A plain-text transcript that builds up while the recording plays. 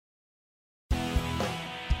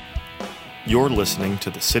You're listening to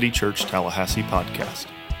the City Church Tallahassee podcast.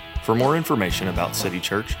 For more information about City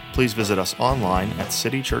Church, please visit us online at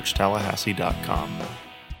citychurchtallahassee.com.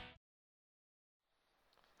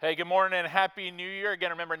 Hey, good morning and Happy New Year. Again,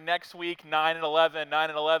 remember next week, 9/11,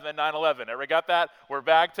 9/11, 9/11. Everybody got that? We're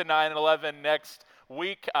back to 9/11 next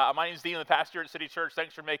week. My name is Dean, the pastor here at City Church.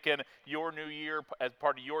 Thanks for making your new year as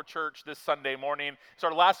part of your church this Sunday morning.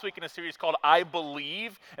 Started last week in a series called I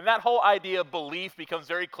Believe, and that whole idea of belief becomes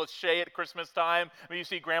very cliche at Christmas time. I mean, you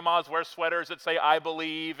see grandmas wear sweaters that say I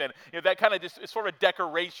believe, and that kind of just is sort of a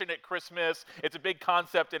decoration at Christmas. It's a big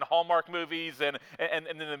concept in Hallmark movies and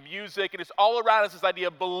in the music, and it's all around us, this idea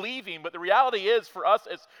of believing. But the reality is, for us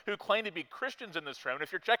as who claim to be Christians in this room, and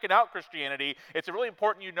if you're checking out Christianity, it's really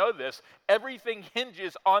important you know this. Everything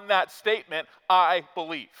hinges on that statement, I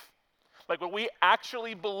believe. Like, what we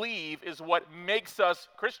actually believe is what makes us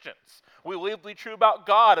Christians. We believe to be true about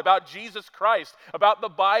God, about Jesus Christ, about the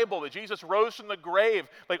Bible, that Jesus rose from the grave.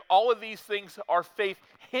 Like, all of these things our faith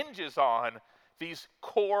hinges on, these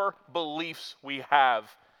core beliefs we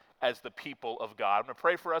have as the people of God. I'm going to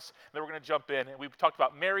pray for us, and then we're going to jump in. And we talked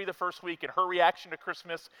about Mary the first week and her reaction to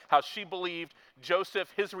Christmas, how she believed.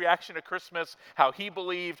 Joseph, his reaction to Christmas, how he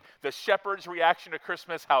believed. The shepherds' reaction to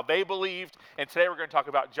Christmas, how they believed. And today we're going to talk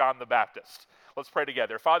about John the Baptist. Let's pray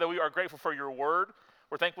together. Father, we are grateful for your word.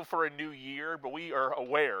 We're thankful for a new year, but we are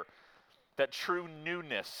aware that true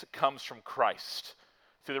newness comes from Christ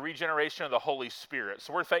through the regeneration of the Holy Spirit.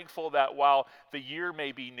 So we're thankful that while the year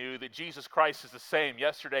may be new, that Jesus Christ is the same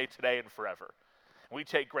yesterday, today, and forever. And we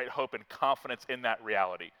take great hope and confidence in that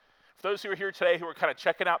reality. For those who are here today who are kind of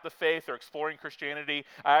checking out the faith or exploring Christianity,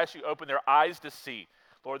 I ask you to open their eyes to see,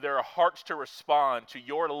 Lord, their hearts to respond to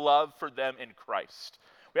your love for them in Christ.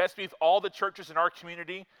 We ask you with all the churches in our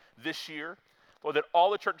community this year, Lord, that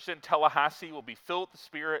all the churches in Tallahassee will be filled with the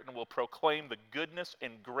Spirit and will proclaim the goodness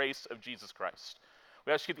and grace of Jesus Christ.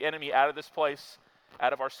 We ask you to get the enemy out of this place,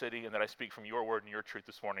 out of our city, and that I speak from your word and your truth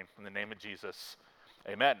this morning. In the name of Jesus,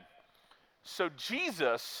 amen. So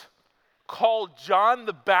Jesus called John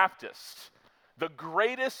the Baptist the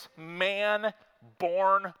greatest man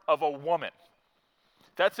born of a woman.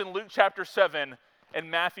 That's in Luke chapter 7 and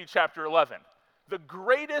Matthew chapter 11. The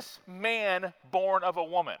greatest man born of a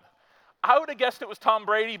woman. I would have guessed it was Tom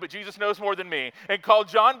Brady, but Jesus knows more than me, and called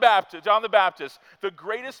John the Baptist, the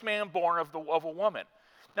greatest man born of a woman.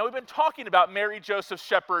 Now, we've been talking about Mary, Joseph,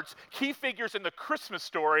 shepherds, key figures in the Christmas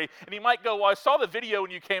story, and you might go, well, I saw the video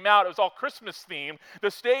when you came out. It was all Christmas themed. The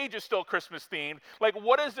stage is still Christmas themed. Like,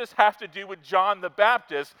 what does this have to do with John the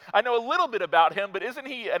Baptist? I know a little bit about him, but isn't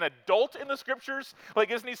he an adult in the scriptures?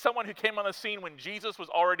 Like, isn't he someone who came on the scene when Jesus was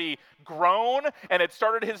already grown and had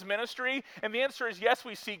started his ministry? And the answer is yes,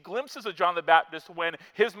 we see glimpses of John the Baptist when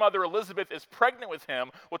his mother Elizabeth is pregnant with him.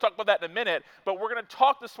 We'll talk about that in a minute, but we're going to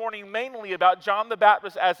talk this morning mainly about John the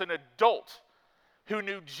Baptist as an adult who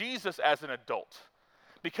knew Jesus as an adult.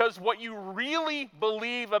 Because what you really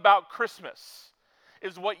believe about Christmas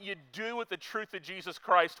is what you do with the truth of Jesus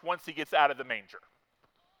Christ once he gets out of the manger.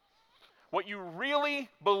 What you really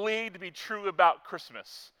believe to be true about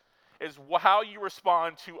Christmas is how you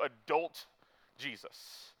respond to adult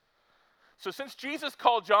Jesus. So since Jesus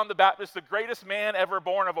called John the Baptist the greatest man ever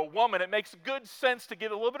born of a woman, it makes good sense to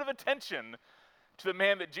give a little bit of attention to the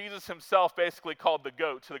man that Jesus himself basically called the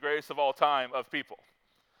GOAT, to the greatest of all time of people.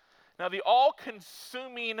 Now, the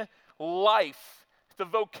all-consuming life, the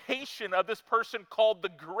vocation of this person called the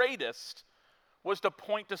greatest was to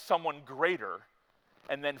point to someone greater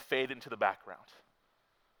and then fade into the background.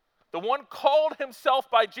 The one called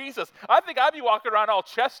himself by Jesus. I think I'd be walking around all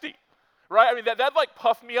chesty, right? I mean, that'd like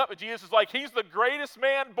puff me up. And Jesus is like, he's the greatest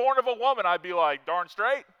man born of a woman. I'd be like, darn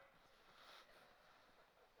straight.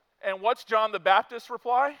 And what's John the Baptist's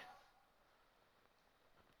reply?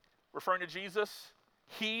 Referring to Jesus,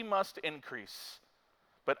 he must increase,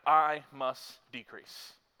 but I must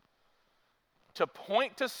decrease. To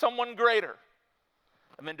point to someone greater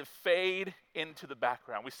and then to fade into the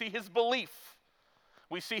background. We see his belief.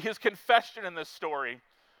 We see his confession in this story.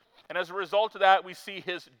 And as a result of that, we see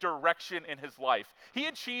his direction in his life. He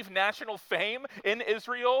achieved national fame in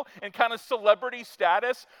Israel and kind of celebrity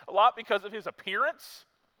status a lot because of his appearance.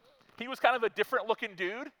 He was kind of a different looking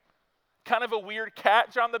dude, kind of a weird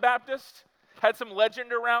cat, John the Baptist. Had some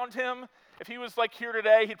legend around him. If he was like here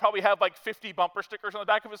today, he'd probably have like 50 bumper stickers on the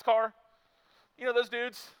back of his car. You know those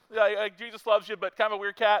dudes? Like Jesus loves you, but kind of a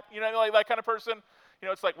weird cat. You know, like that kind of person. You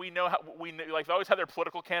know, it's like we know, like they always have their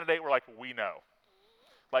political candidate. We're like, we know.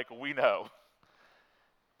 Like, we know.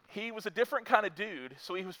 he was a different kind of dude,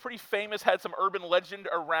 so he was pretty famous, had some urban legend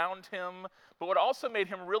around him. But what also made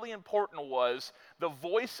him really important was the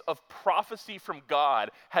voice of prophecy from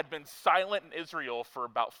God had been silent in Israel for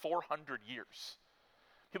about 400 years.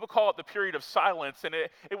 People call it the period of silence, and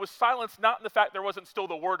it was silence not in the fact there wasn't still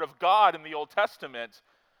the word of God in the Old Testament,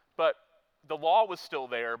 but the law was still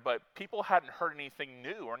there, but people hadn't heard anything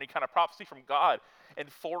new or any kind of prophecy from God in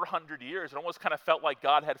 400 years. It almost kind of felt like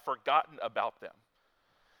God had forgotten about them.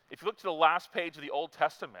 If you look to the last page of the Old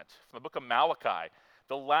Testament, from the book of Malachi,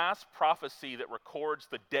 the last prophecy that records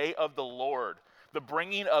the day of the Lord, the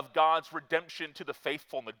bringing of God's redemption to the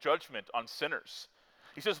faithful and the judgment on sinners.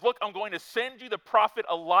 He says, look, I'm going to send you the prophet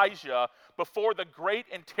Elijah before the great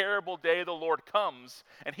and terrible day of the Lord comes,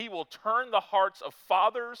 and he will turn the hearts of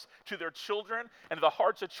fathers to their children and the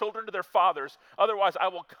hearts of children to their fathers. Otherwise, I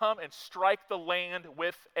will come and strike the land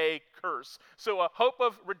with a curse. So a hope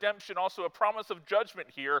of redemption, also a promise of judgment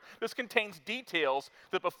here. This contains details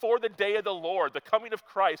that before the day of the Lord, the coming of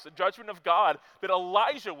Christ, the judgment of God, that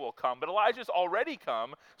Elijah will come. But Elijah's already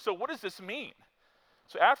come. So what does this mean?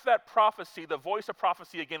 So after that prophecy, the voice of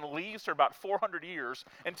prophecy again leaves for about 400 years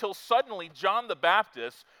until suddenly John the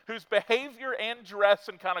Baptist, whose behavior and dress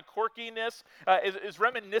and kind of quirkiness is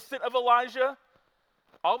reminiscent of Elijah,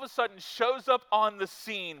 all of a sudden shows up on the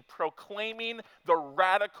scene proclaiming the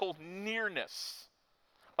radical nearness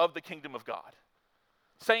of the kingdom of God.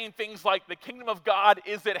 Saying things like, the kingdom of God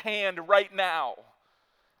is at hand right now.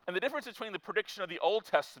 And the difference between the prediction of the Old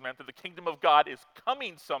Testament that the kingdom of God is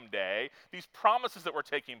coming someday, these promises that were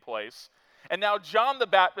taking place, and now John the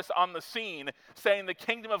Baptist on the scene saying the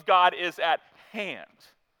kingdom of God is at hand.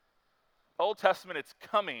 Old Testament, it's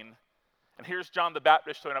coming, and here's John the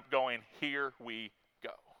Baptist showing up going, here we go.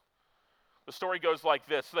 The story goes like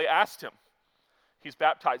this. So they asked him, he's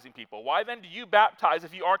baptizing people, why then do you baptize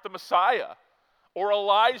if you aren't the Messiah, or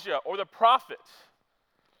Elijah, or the prophet?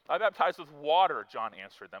 I baptize with water, John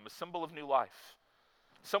answered them, a symbol of new life.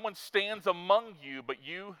 Someone stands among you, but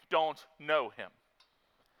you don't know him.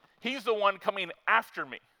 He's the one coming after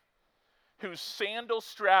me, whose sandal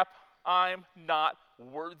strap I'm not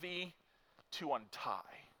worthy to untie.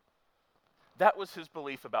 That was his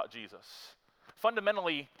belief about Jesus.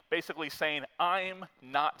 Fundamentally, basically saying, I'm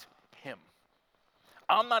not him.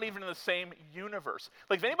 I'm not even in the same universe.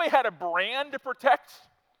 Like if anybody had a brand to protect,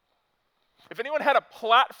 if anyone had a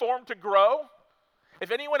platform to grow,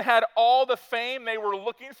 if anyone had all the fame they were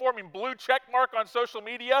looking for, blue check mark on social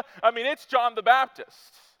media, it's John the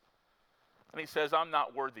Baptist. And he says, I'm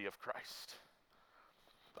not worthy of Christ.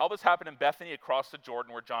 All this happened in Bethany across the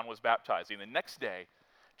Jordan where John was baptizing. The next day,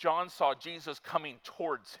 John saw Jesus coming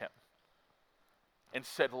towards him and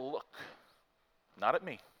said, look, not at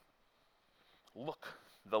me, look,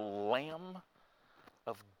 the Lamb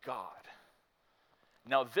of God.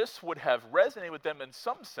 Now, this would have resonated with them in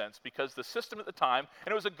some sense because the system at the time,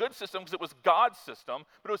 and it was a good system because it was God's system,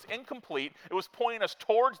 but it was incomplete. It was pointing us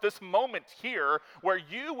towards this moment here where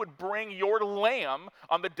you would bring your lamb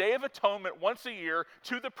on the Day of Atonement once a year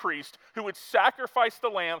to the priest who would sacrifice the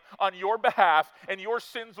lamb on your behalf, and your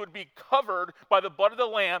sins would be covered by the blood of the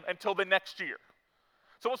lamb until the next year.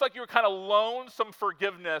 It's almost like you were kind of loaned some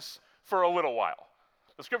forgiveness for a little while.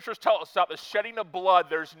 The scriptures tell us about the shedding of blood,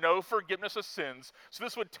 there's no forgiveness of sins. So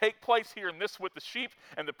this would take place here in this with the sheep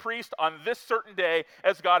and the priest on this certain day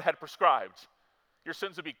as God had prescribed. Your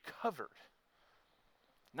sins would be covered.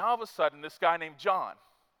 Now all of a sudden, this guy named John,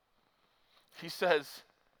 he says,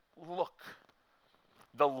 look,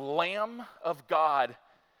 the Lamb of God,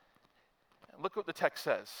 look what the text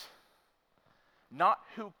says, not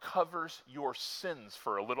who covers your sins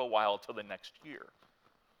for a little while till the next year,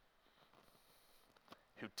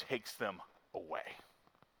 who takes them away.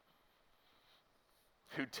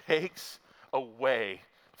 Who takes away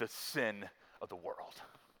the sin of the world.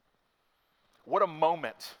 What a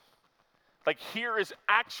moment. Like here is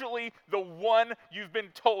actually the one you've been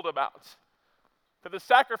told about. That the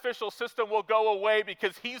sacrificial system will go away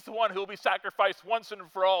because he's the one who will be sacrificed once and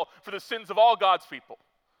for all for the sins of all God's people,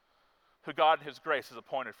 who God in his grace has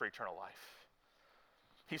appointed for eternal life.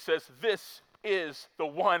 He says, this is the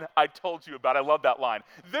one I told you about. I love that line.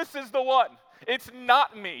 This is the one. It's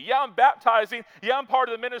not me. Yeah, I'm baptizing. Yeah, I'm part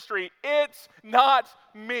of the ministry. It's not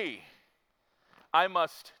me. I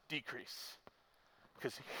must decrease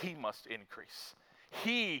because he must increase.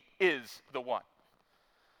 He is the one.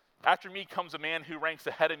 After me comes a man who ranks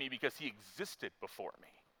ahead of me because he existed before me.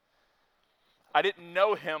 I didn't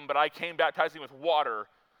know him, but I came baptizing with water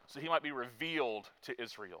so he might be revealed to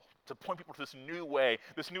Israel, to point people to this new way,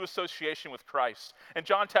 this new association with Christ. And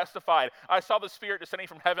John testified, I saw the Spirit descending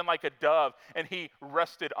from heaven like a dove, and he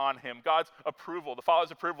rested on him. God's approval, the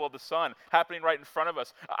Father's approval of the Son, happening right in front of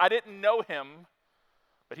us. I didn't know him,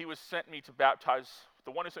 but he was sent me to baptize.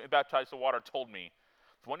 The one who sent me to baptize the water told me,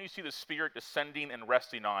 the one you see the Spirit descending and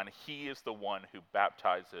resting on, he is the one who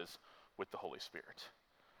baptizes with the Holy Spirit.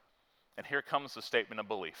 And here comes the statement of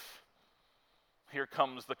belief. Here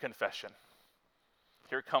comes the confession.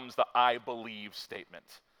 Here comes the I believe statement.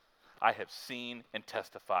 I have seen and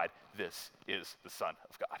testified this is the Son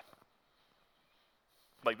of God.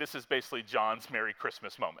 Like, this is basically John's Merry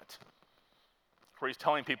Christmas moment, where he's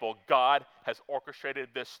telling people God has orchestrated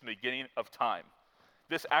this from the beginning of time.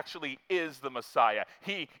 This actually is the Messiah.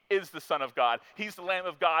 He is the Son of God. He's the Lamb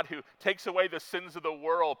of God who takes away the sins of the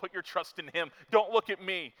world. Put your trust in him. Don't look at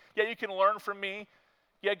me. Yeah, you can learn from me.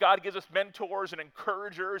 Yeah, God gives us mentors and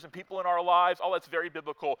encouragers and people in our lives. All that's very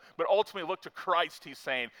biblical. But ultimately, look to Christ, he's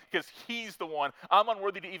saying, because he's the one. I'm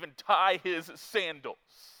unworthy to even tie his sandals.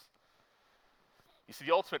 You see,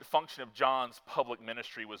 the ultimate function of John's public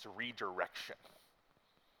ministry was redirection.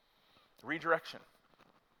 Redirection.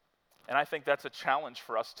 And I think that's a challenge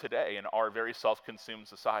for us today in our very self-consumed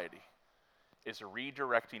society, is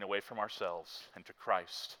redirecting away from ourselves and to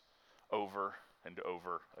Christ over and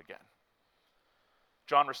over again.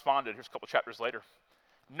 John responded, here's a couple chapters later.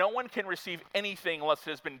 No one can receive anything unless it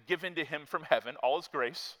has been given to him from heaven. All is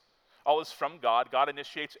grace. All is from God. God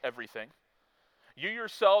initiates everything. You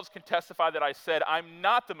yourselves can testify that I said, I'm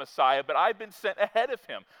not the Messiah, but I've been sent ahead of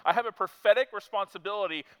him. I have a prophetic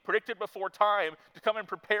responsibility predicted before time to come and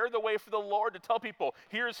prepare the way for the Lord, to tell people,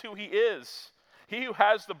 here's who he is. He who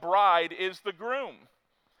has the bride is the groom.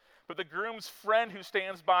 But the groom's friend who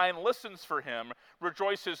stands by and listens for him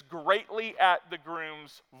rejoices greatly at the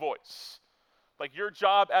groom's voice. Like, your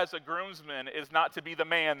job as a groomsman is not to be the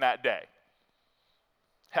man that day.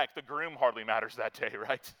 Heck, the groom hardly matters that day,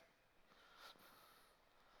 right?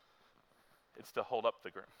 It's to hold up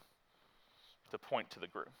the groom, to point to the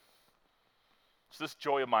groom. So this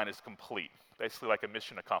joy of mine is complete, basically like a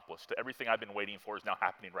mission accomplished. Everything I've been waiting for is now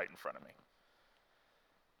happening right in front of me.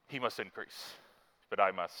 He must increase, but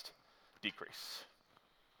I must decrease.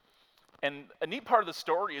 And a neat part of the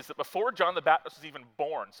story is that before John the Baptist was even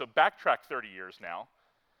born, so backtrack 30 years now,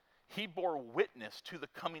 he bore witness to the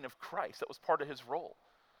coming of Christ. That was part of his role.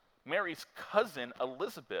 Mary's cousin,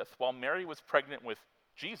 Elizabeth, while Mary was pregnant with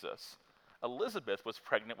Jesus, Elizabeth was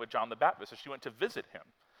pregnant with John the Baptist, so she went to visit him.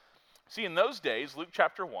 See, in those days, Luke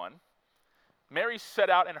chapter 1, Mary set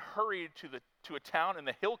out and hurried to a town in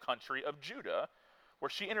the hill country of Judah, where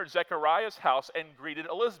she entered Zechariah's house and greeted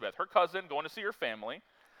Elizabeth, her cousin, going to see her family.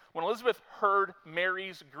 When Elizabeth heard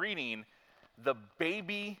Mary's greeting, the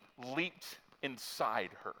baby leaped inside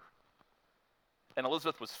her. And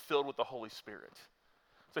Elizabeth was filled with the Holy Spirit.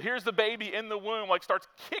 So here's the baby in the womb, starts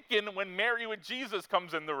kicking when Mary with Jesus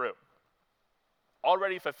comes in the room,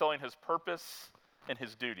 already fulfilling his purpose and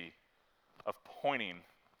his duty of pointing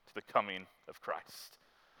to the coming of Christ.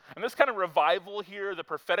 And this kind of revival here, the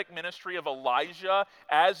prophetic ministry of Elijah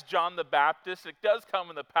as John the Baptist, it does come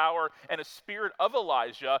in the power and a spirit of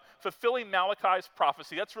Elijah, fulfilling Malachi's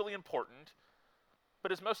prophecy. That's really important.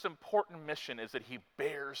 But his most important mission is that he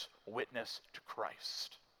bears witness to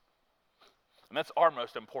Christ. And that's our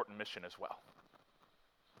most important mission as well.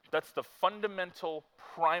 That's the fundamental,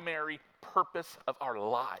 primary purpose of our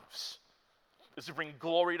lives, is to bring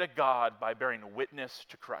glory to God by bearing witness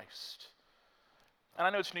to Christ. And I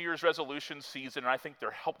know it's New Year's resolution season, and I think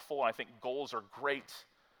they're helpful, and I think goals are great,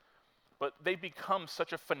 but they become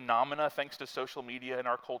such a phenomena thanks to social media in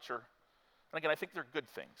our culture. And again, I think they're good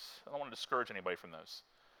things. I don't want to discourage anybody from those.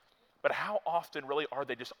 But how often really are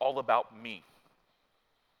they just all about me?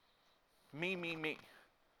 Me, me, me.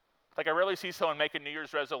 Like, I rarely see someone make a New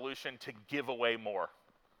Year's resolution to give away more,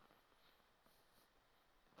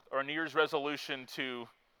 or a New Year's resolution to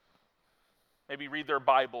maybe read their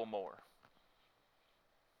Bible more,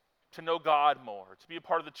 to know God more, to be a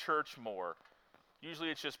part of the church more. Usually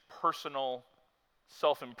it's just personal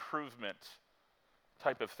self-improvement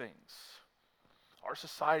type of things. Our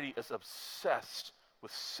society is obsessed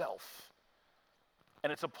with self,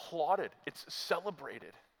 and it's applauded, it's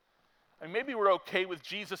celebrated. And maybe we're okay with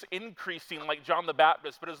Jesus increasing like John the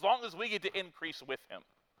Baptist, but as long as we get to increase with him.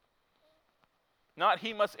 Not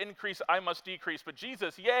he must increase, I must decrease, but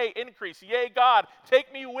Jesus, yay, increase, yay, God,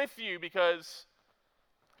 take me with you because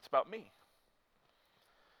it's about me.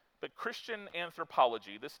 But Christian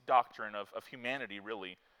anthropology, this doctrine of humanity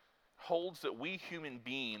really, holds that we human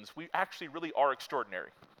beings, we actually really are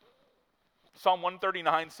extraordinary. Psalm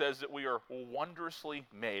 139 says that we are wondrously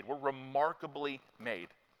made. We're remarkably made.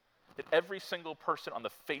 That every single person on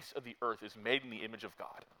the face of the earth is made in the image of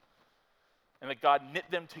God. And that God knit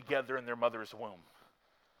them together in their mother's womb.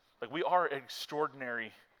 Like, we are an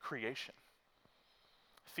extraordinary creation.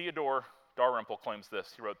 Theodore Dalrymple claims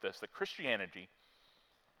this, he wrote this, that Christianity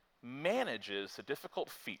manages the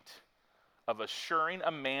difficult feat of assuring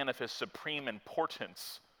a man of his supreme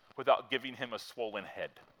importance without giving him a swollen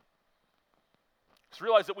head. Just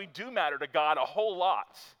realize that we do matter to God a whole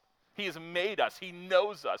lot. He has made us, he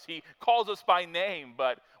knows us, he calls us by name,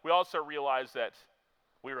 but we also realize that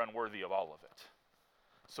we're unworthy of all of it.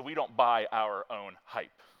 So we don't buy our own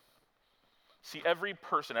hype. See, every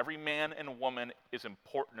person, every man and woman is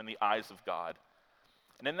important in the eyes of God.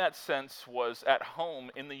 And in that sense was at home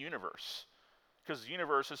in the universe. Because the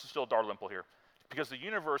universe, this is still Dalrymple here, because the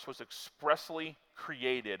universe was expressly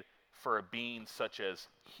created for a being such as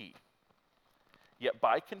he. Yet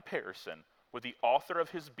by comparison with the author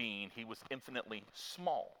of his being, he was infinitely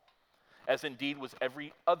small, as indeed was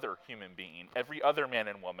every other human being, every other man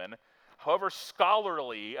and woman. However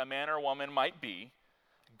scholarly a man or woman might be,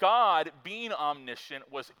 God, being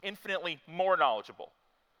omniscient, was infinitely more knowledgeable.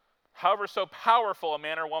 However so powerful a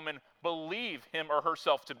man or woman believed him or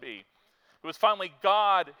herself to be, it was finally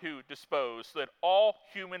God who disposed that all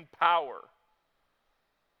human power,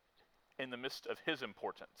 in the midst of his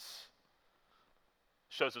importance,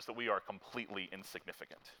 shows us that we are completely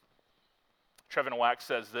insignificant. Trevin Wax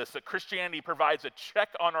says this, that Christianity provides a check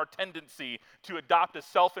on our tendency to adopt a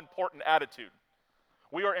self-important attitude.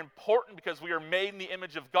 We are important because we are made in the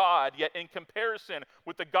image of God, yet in comparison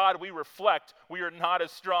with the God we reflect, we are not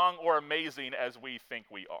as strong or amazing as we think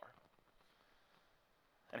we are.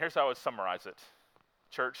 And here's how I would summarize it.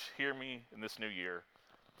 Church, hear me in this new year.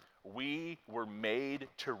 We were made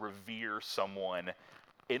to revere someone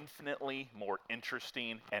infinitely more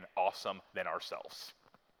interesting and awesome than ourselves.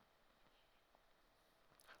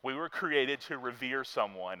 We were created to revere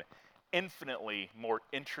someone infinitely more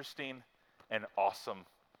interesting and awesome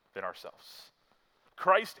than ourselves.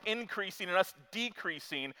 Christ increasing and us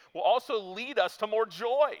decreasing will also lead us to more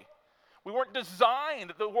joy. We weren't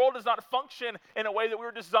designed, the world does not function in a way that we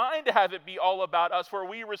were designed to have it be all about us, where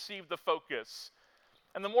we receive the focus.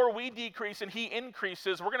 And the more we decrease and he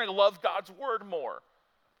increases, we're going to love God's word more.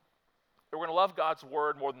 We're going to love God's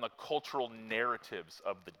word more than the cultural narratives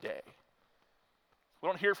of the day. We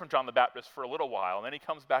don't hear from John the Baptist for a little while, and then he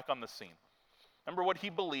comes back on the scene. Remember what he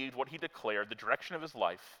believed, what he declared, the direction of his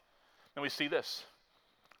life. And we see this.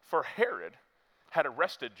 For Herod had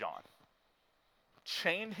arrested John,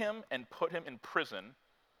 chained him and put him in prison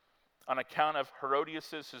on account of Herodias,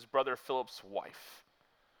 his brother Philip's wife,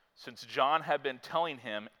 since John had been telling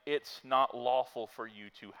him, it's not lawful for you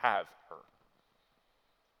to have her.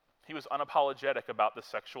 He was unapologetic about the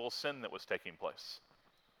sexual sin that was taking place,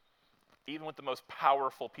 even with the most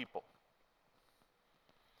powerful people.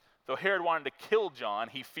 Though Herod wanted to kill John,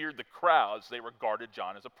 he feared the crowds. They regarded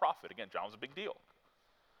John as a prophet. Again, John was a big deal.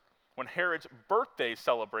 When Herod's birthday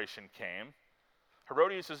celebration came,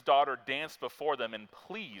 Herodias' daughter danced before them and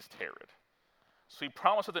pleased Herod. So he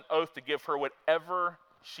promised with an oath to give her whatever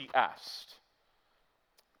she asked.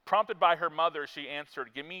 Prompted by her mother, she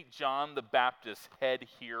answered, "Give me John the Baptist's head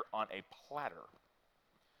here on a platter."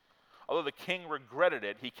 Although the king regretted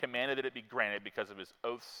it, he commanded that it be granted because of his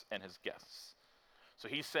oaths and his guests. So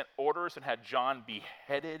he sent orders and had John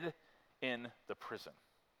beheaded in the prison.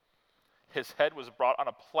 His head was brought on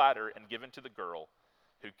a platter and given to the girl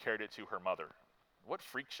who carried it to her mother. What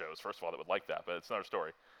freak shows, first of all, that would like that, but it's another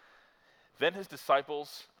story. Then his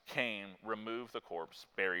disciples came, removed the corpse,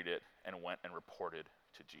 buried it, and went and reported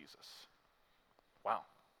to Jesus. Wow.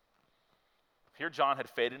 Here John had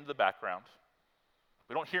faded into the background.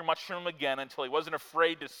 We don't hear much from him again until he wasn't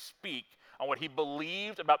afraid to speak on what he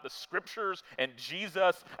believed about the scriptures and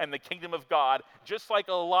Jesus and the kingdom of God, just like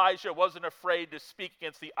Elijah wasn't afraid to speak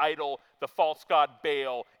against the idol, the false god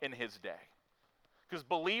Baal in his day. Because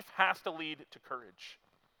belief has to lead to courage.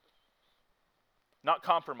 Not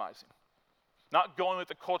compromising. Not going with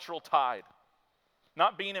the cultural tide.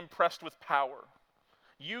 Not being impressed with power.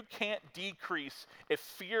 You can't decrease if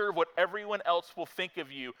fear of what everyone else will think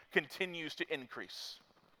of you continues to increase.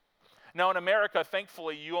 Now in America,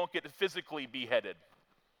 thankfully, you won't get physically beheaded,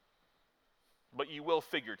 but you will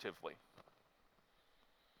figuratively.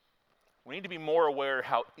 We need to be more aware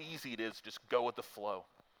how easy it is to just go with the flow.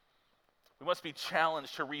 We must be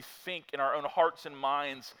challenged to rethink in our own hearts and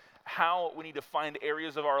minds how we need to find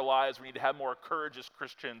areas of our lives we need to have more courage as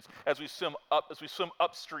Christians as we swim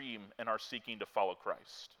upstream in our seeking to follow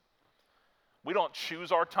Christ. We don't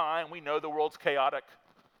choose our time. We know the world's chaotic.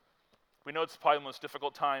 We know it's probably the most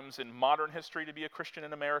difficult times in modern history to be a Christian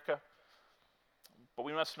in America, but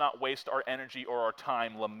we must not waste our energy or our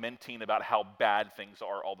time lamenting about how bad things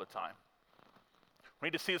are all the time. We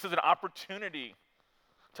need to see this as an opportunity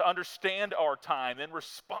to understand our time and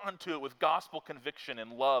respond to it with gospel conviction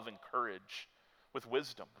and love and courage, with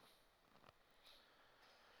wisdom.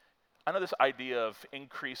 I know this idea of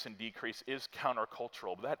increase and decrease is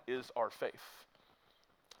countercultural, but that is our faith.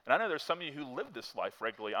 And I know there's some of you who live this life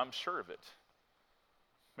regularly, I'm sure of it.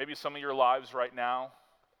 Maybe some of your lives right now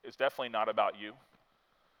is definitely not about you.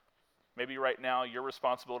 Maybe right now your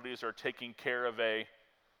responsibilities are taking care of a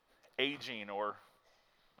aging or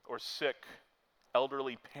sick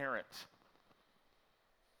elderly parent.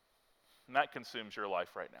 And that consumes your life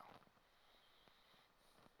right now.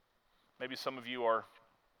 Maybe some of you are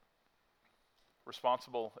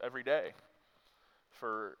responsible every day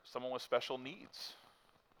for someone with special needs.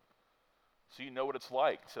 So you know what it's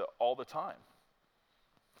like to all the time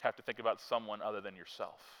have to think about someone other than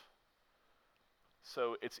yourself.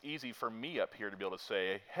 So it's easy for me up here to be able to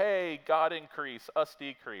say, hey, God increase, us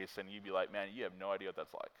decrease, and you'd be like, man, you have no idea what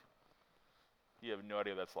that's like. You have no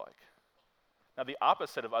idea what that's like. Now, the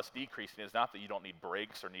opposite of us decreasing is not that you don't need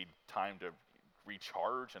breaks or need time to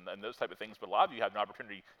recharge and those type of things, but a lot of you have an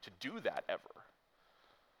opportunity to do that ever.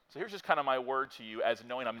 So here's just kind of my word to you as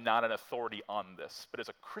knowing I'm not an authority on this, but as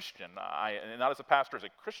a Christian, and not as a pastor, as a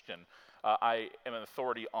Christian, I am an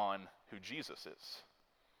authority on who Jesus is.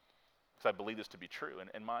 Because I believe this to be true.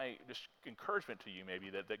 And my just encouragement to you maybe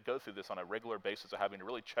that go through this on a regular basis of having to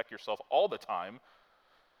really check yourself all the time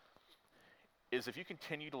is if you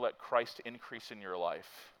continue to let Christ increase in your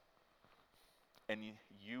life and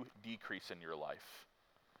you decrease in your life,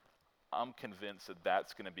 I'm convinced that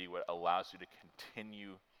that's going to be what allows you to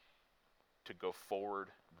continue to go forward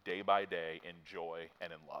day by day in joy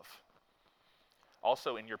and in love.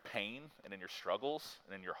 Also, in your pain and in your struggles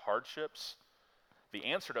and in your hardships, the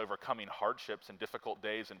answer to overcoming hardships and difficult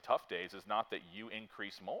days and tough days is not that you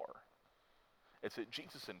increase more. It's that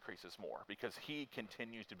Jesus increases more because he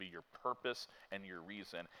continues to be your purpose and your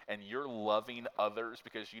reason. And you're loving others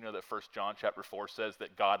because you know that 1 John chapter 4 says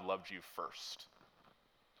that God loved you first.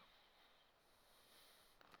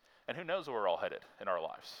 And who knows where we're all headed in our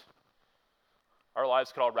lives? Our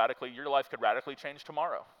lives could your life could radically change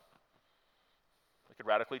tomorrow. It could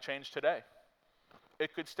radically change today.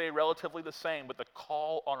 It could stay relatively the same, but the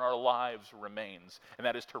call on our lives remains, and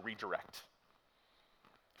that is to redirect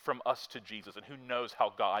from us to Jesus. And who knows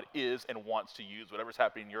how God is and wants to use whatever's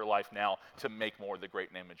happening in your life now to make more of the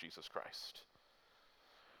great name of Jesus Christ.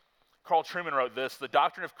 Carl Trueman wrote this: the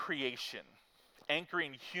doctrine of creation,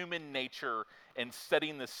 anchoring human nature and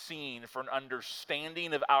setting the scene for an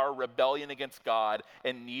understanding of our rebellion against God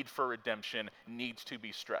and need for redemption, needs to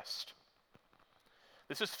be stressed.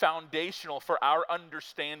 This is foundational for our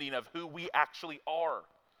understanding of who we actually are.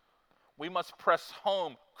 We must press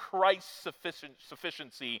home Christ's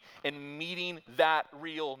sufficiency in meeting that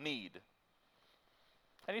real need.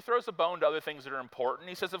 And he throws a bone to other things that are important.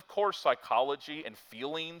 He says, of course, psychology and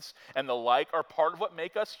feelings and the like are part of what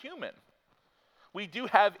make us human. We do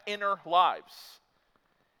have inner lives.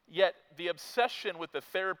 Yet the obsession with the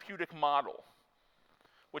therapeutic model,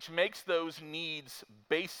 which makes those needs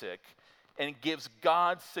basic and gives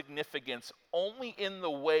God significance only in the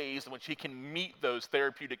ways in which he can meet those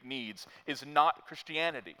therapeutic needs, is not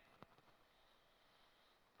Christianity.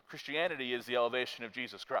 Christianity is the elevation of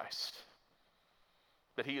Jesus Christ.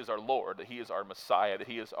 That he is our Lord, that he is our Messiah, that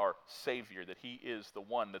he is our Savior, that he is the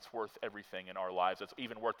one that's worth everything in our lives. That's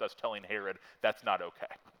even worth us telling Herod, that's not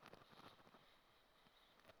okay.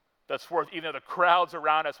 That's worth, even though the crowds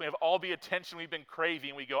around us, we have all the attention we've been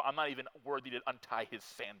craving, we go, I'm not even worthy to untie his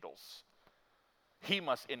sandals. He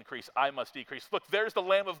must increase, I must decrease. Look, there's the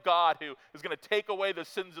Lamb of God who is going to take away the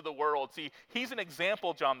sins of the world. See, he's an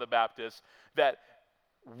example, John the Baptist, that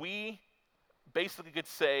we basically could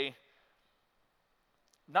say,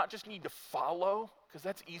 not just need to follow, because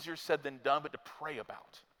that's easier said than done, but to pray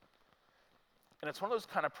about. And it's one of those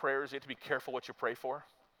kind of prayers you have to be careful what you pray for.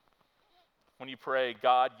 When you pray,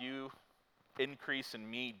 God, you increase and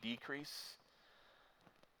me decrease.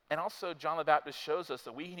 And also, John the Baptist shows us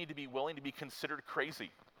that we need to be willing to be considered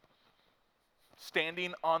crazy,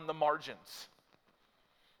 standing on the margins,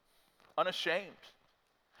 unashamed,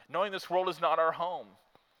 knowing this world is not our home.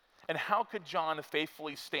 And how could John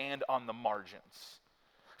faithfully stand on the margins?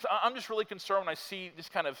 So I'm just really concerned when I see this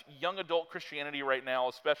kind of young adult Christianity right now,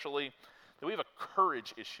 especially, that we have a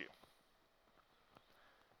courage issue.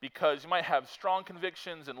 Because you might have strong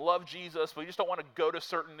convictions and love Jesus, but you just don't want to go to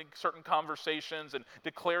certain conversations and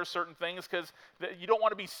declare certain things because you don't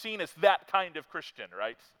want to be seen as that kind of Christian,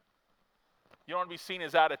 right? You don't want to be seen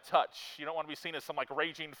as out of touch. You don't want to be seen as some like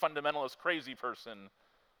raging fundamentalist crazy person.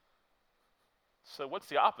 So what's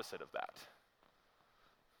the opposite of that?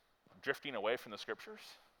 Drifting away from the scriptures?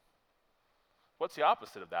 What's the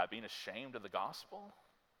opposite of that? Being ashamed of the gospel?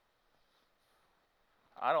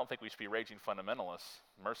 I don't think we should be raging fundamentalists.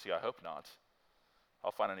 Mercy, I hope not.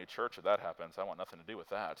 I'll find a new church if that happens. I want nothing to do with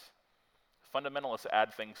that. Fundamentalists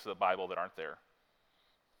add things to the Bible that aren't there.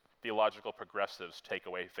 Theological progressives take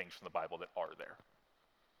away things from the Bible that are there.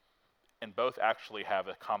 And both actually have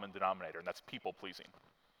a common denominator, and that's people-pleasing.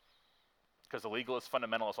 Because the legalist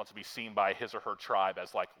fundamentalist wants to be seen by his or her tribe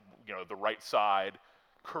as like, the right side,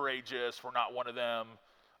 courageous, we're not one of them,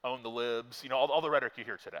 own the libs, all the rhetoric you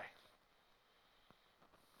hear today.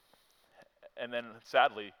 And then,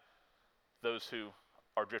 sadly, those who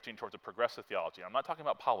are drifting towards a progressive theology, I'm not talking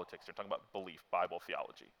about politics, I'm talking about belief, Bible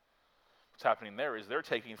theology. What's happening there is they're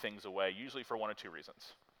taking things away, usually for one of two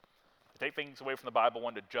reasons. They take things away from the Bible,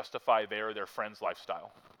 one, to justify their friend's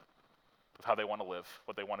lifestyle, of how they want to live,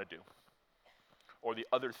 what they want to do. Or the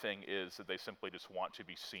other thing is that they simply just want to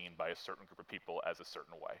be seen by a certain group of people as a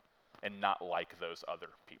certain way, and not like those other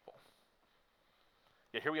people.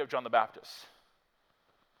 Yet here we have John the Baptist,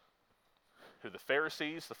 who the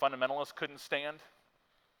Pharisees, the fundamentalists, couldn't stand,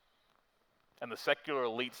 and the secular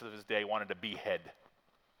elites of his day wanted to behead.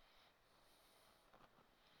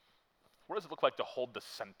 What does it look like to hold the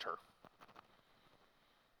center?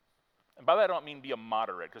 And by that I don't mean be a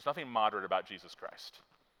moderate, because there's nothing moderate about Jesus Christ.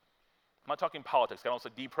 I'm not talking politics. God wants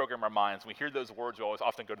to deprogram our minds. When we hear those words, we always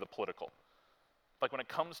often go to the political. Like when it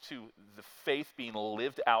comes to the faith being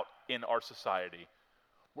lived out in our society,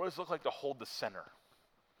 what does it look like to hold the center?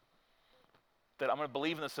 That I'm going to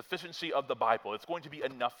believe in the sufficiency of the Bible. It's going to be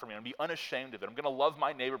enough for me. I'm going to be unashamed of it. I'm going to love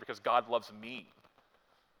my neighbor because God loves me.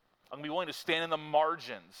 I'm going to be willing to stand in the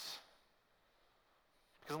margins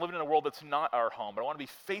because I'm living in a world that's not our home, but I want to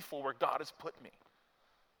be faithful where God has put me.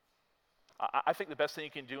 I think the best thing you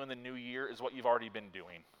can do in the new year is what you've already been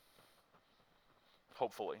doing,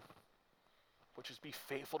 hopefully, which is be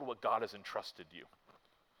faithful to what God has entrusted you.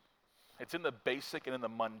 It's in the basic and in the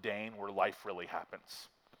mundane where life really happens.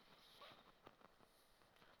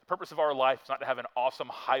 The purpose of our life is not to have an awesome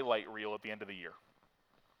highlight reel at the end of the year.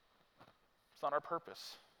 It's not our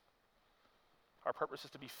purpose. Our purpose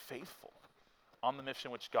is to be faithful on the mission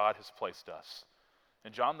which God has placed us.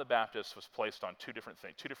 And John the Baptist was placed on two different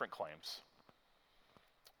things, two different claims.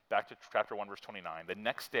 Back to chapter 1, verse 29. The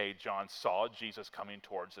next day, John saw Jesus coming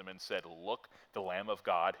towards him and said, "Look, the Lamb of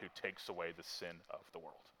God who takes away the sin of the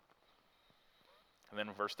world." And then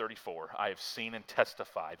in verse 34, I have seen and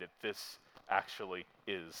testified that this actually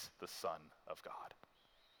is the Son of God.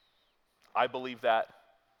 I believe that.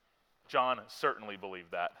 John certainly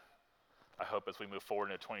believed that. I hope as we move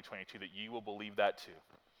forward into 2022 that you will believe that too.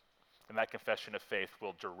 And that confession of faith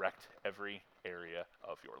will direct every area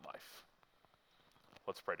of your life.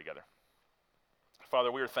 Let's pray together.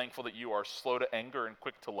 Father, we are thankful that you are slow to anger and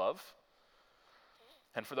quick to love.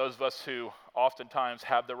 And for those of us who oftentimes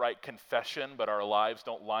have the right confession, but our lives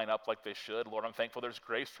don't line up like they should, Lord, I'm thankful there's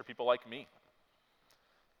grace for people like me.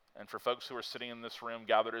 And for folks who are sitting in this room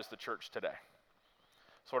gathered as the church today.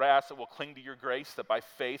 So Lord, I ask that we'll cling to your grace, that by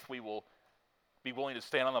faith we will be willing to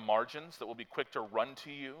stand on the margins, that we'll be quick to run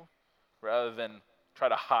to you rather than try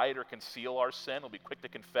to hide or conceal our sin. We'll be quick to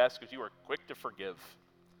confess because you are quick to forgive.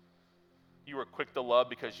 You are quick to love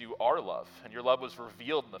because you are love, and your love was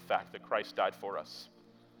revealed in the fact that Christ died for us.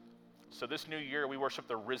 So this new year, we worship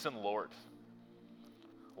the risen Lord.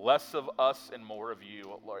 Less of us and more of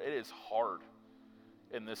you. Lord, it is hard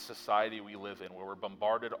in this society we live in where we're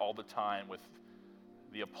bombarded all the time with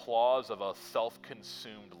the applause of a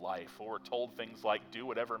self-consumed life, where we're told things like, do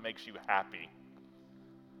whatever makes you happy.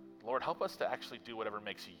 Lord, help us to actually do whatever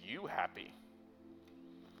makes you happy.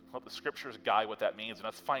 Let the scriptures guide what that means, and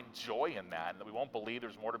let's find joy in that, and that we won't believe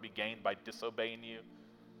there's more to be gained by disobeying you.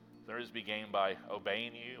 There is to be gained by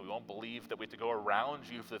obeying you. We won't believe that we have to go around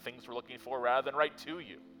you for the things we're looking for rather than right to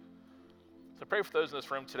you. So pray for those in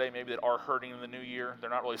this room today maybe that are hurting in the new year.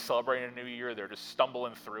 They're not really celebrating a new year. They're just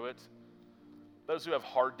stumbling through it. Those who have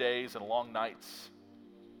hard days and long nights.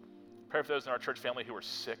 Pray for those in our church family who are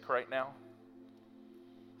sick right now.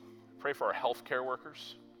 Pray for our healthcare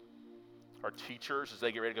workers, our teachers as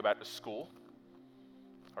they get ready to go back to school,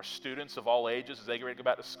 our students of all ages as they get ready to go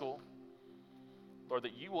back to school. Lord,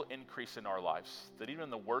 that you will increase in our lives, that even in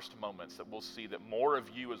the worst moments that we'll see that more of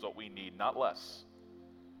you is what we need, not less.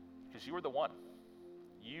 Because you are the one.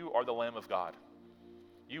 You are the Lamb of God.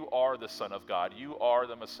 You are the Son of God. You are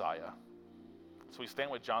the Messiah. So we stand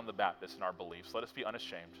with John the Baptist in our beliefs. Let us be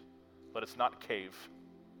unashamed. Let us not cave.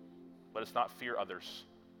 Let us not fear others.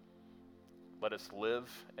 Let us live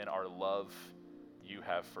in our love you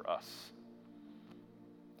have for us.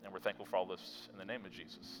 And we're thankful for all this in the name of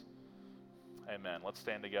Jesus. Amen. Let's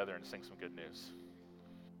stand together and sing some good news.